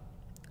body,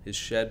 his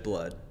shed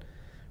blood,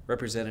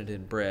 represented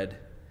in bread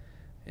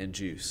and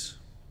juice.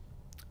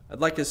 I'd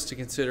like us to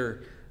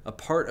consider a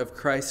part of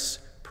Christ's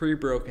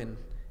pre-broken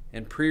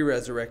and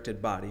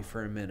pre-resurrected body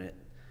for a minute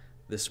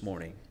this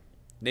morning,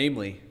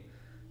 namely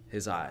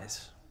his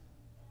eyes.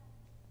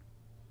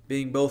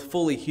 Being both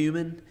fully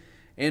human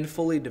and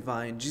fully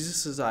divine,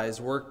 Jesus'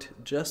 eyes worked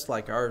just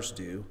like ours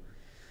do,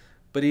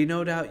 but he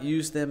no doubt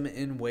used them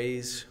in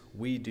ways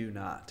we do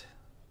not.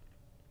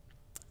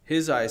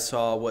 His eyes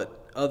saw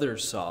what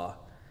others saw,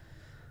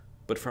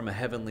 but from a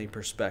heavenly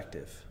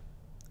perspective.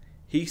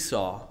 He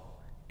saw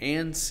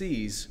and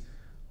sees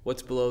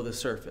what's below the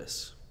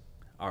surface,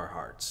 our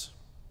hearts.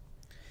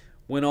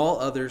 When all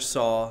others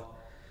saw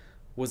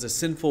was a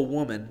sinful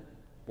woman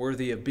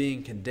worthy of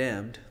being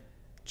condemned,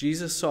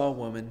 Jesus saw a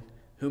woman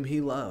whom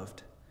he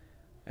loved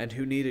and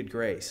who needed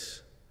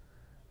grace,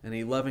 and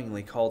he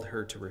lovingly called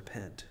her to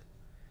repent.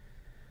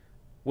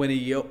 When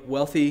a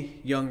wealthy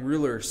young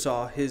ruler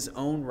saw his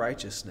own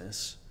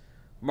righteousness,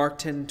 Mark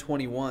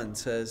 10:21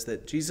 says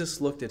that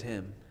Jesus looked at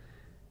him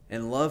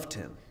and loved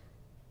him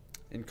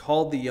and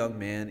called the young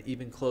man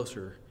even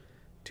closer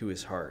to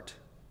his heart.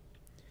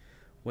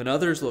 When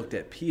others looked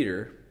at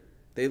Peter,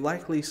 they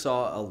likely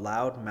saw a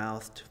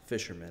loud-mouthed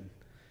fisherman,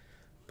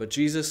 but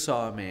Jesus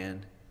saw a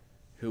man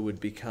who would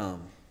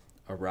become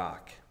a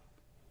rock.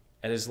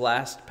 At his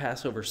last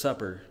Passover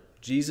supper,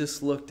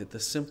 Jesus looked at the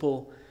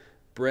simple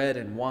bread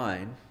and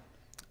wine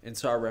and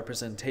saw a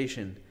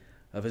representation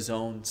of his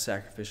own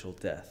sacrificial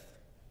death.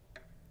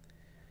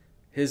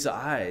 His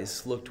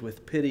eyes looked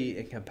with pity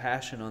and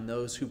compassion on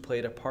those who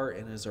played a part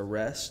in his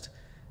arrest,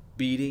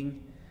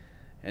 beating,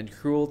 and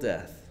cruel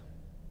death.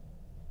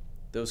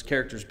 Those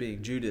characters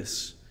being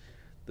Judas,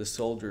 the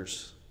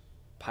soldiers,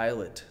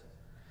 Pilate,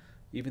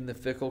 even the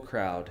fickle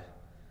crowd.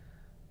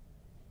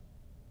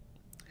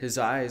 His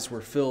eyes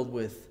were filled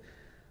with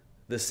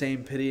the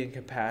same pity and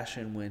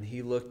compassion when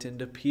he looked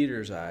into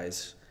Peter's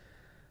eyes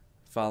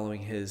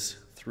following his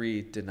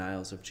 3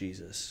 denials of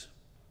Jesus.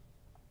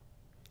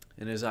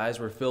 And his eyes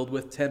were filled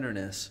with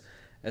tenderness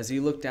as he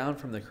looked down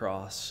from the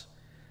cross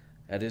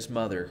at his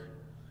mother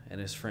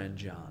and his friend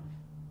John.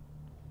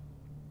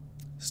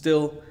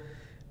 Still,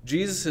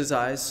 Jesus'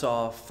 eyes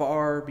saw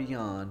far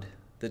beyond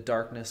the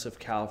darkness of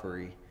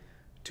Calvary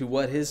to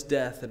what his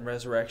death and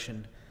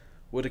resurrection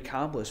would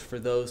accomplish for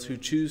those who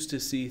choose to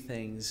see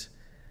things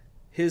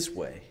his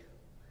way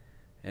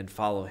and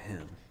follow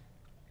him.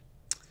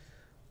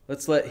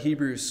 Let's let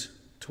Hebrews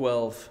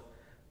 12,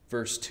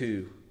 verse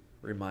 2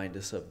 remind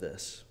us of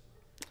this.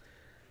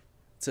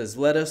 It says,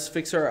 "Let us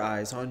fix our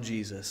eyes on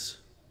Jesus,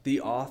 the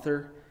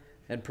author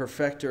and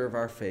perfecter of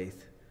our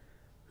faith,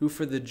 who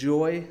for the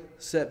joy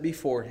set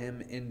before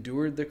him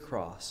endured the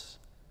cross,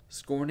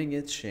 scorning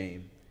its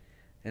shame,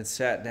 and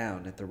sat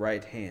down at the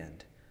right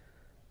hand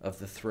of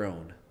the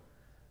throne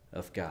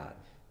of God."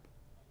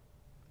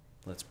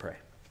 Let's pray.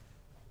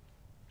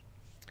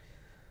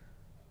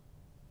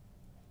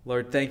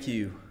 Lord, thank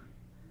you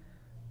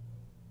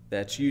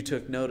that you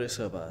took notice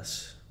of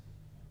us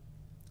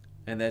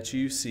and that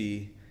you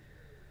see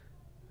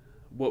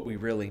what we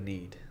really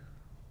need,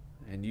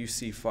 and you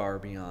see far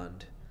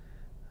beyond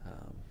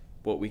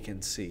what we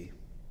can see.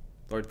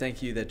 Lord,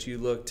 thank you that you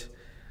looked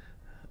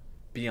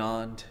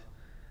beyond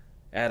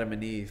Adam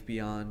and Eve,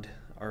 beyond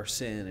our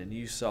sin, and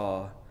you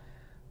saw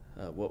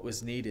what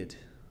was needed,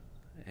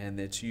 and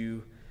that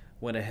you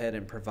went ahead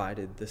and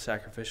provided the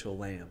sacrificial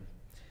lamb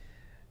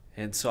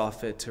and saw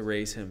fit to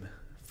raise him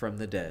from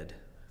the dead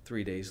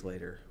 3 days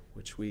later,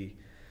 which we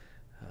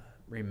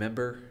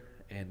remember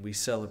and we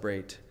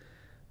celebrate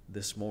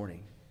this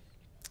morning.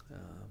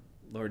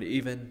 Lord,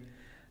 even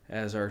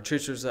as our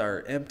churches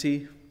are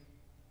empty,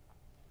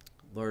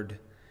 Lord,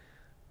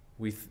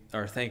 we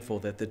are thankful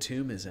that the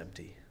tomb is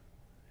empty.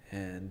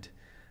 And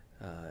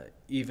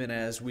even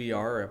as we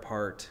are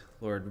apart,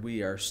 Lord,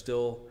 we are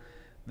still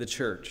the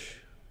church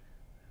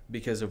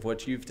because of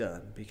what you've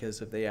done,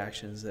 because of the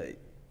actions that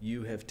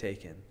you have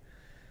taken.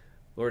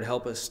 Lord,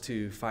 help us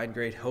to find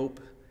great hope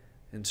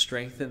and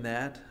strength in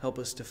that. Help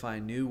us to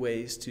find new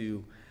ways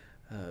to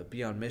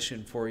be on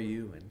mission for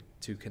you and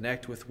to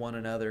connect with one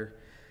another,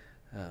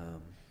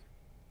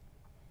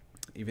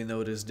 even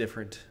though it is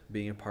different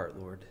being apart,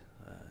 Lord.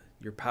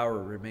 Your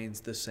power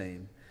remains the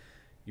same.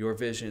 Your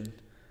vision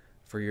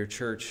for your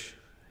church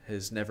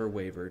has never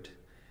wavered.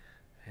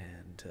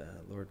 And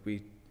Lord,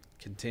 we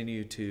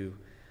continue to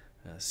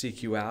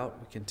seek you out.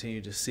 We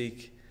continue to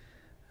seek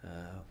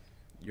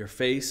your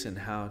face and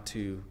how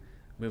to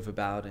move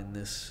about in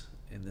this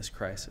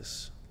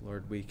crisis.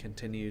 Lord, we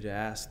continue to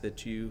ask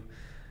that you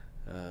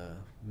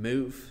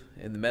move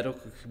in the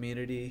medical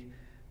community,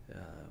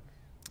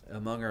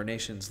 among our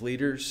nation's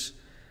leaders,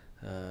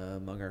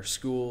 among our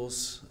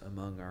schools,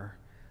 among our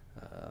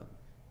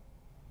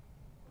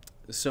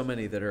so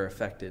many that are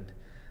affected.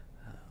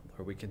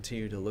 Lord, we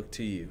continue to look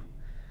to you,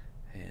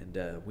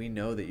 and we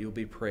know that you'll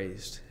be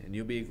praised and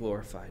you'll be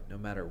glorified no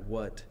matter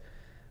what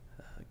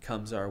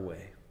comes our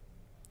way.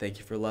 Thank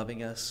you for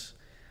loving us.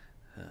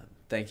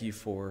 Thank you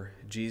for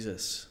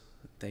Jesus.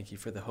 Thank you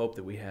for the hope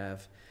that we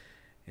have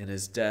in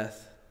his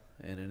death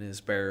and in his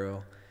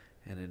burial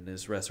and in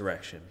his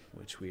resurrection,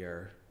 which we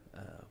are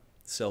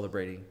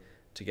celebrating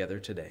together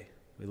today.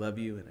 We love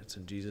you, and it's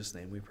in Jesus'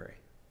 name we pray.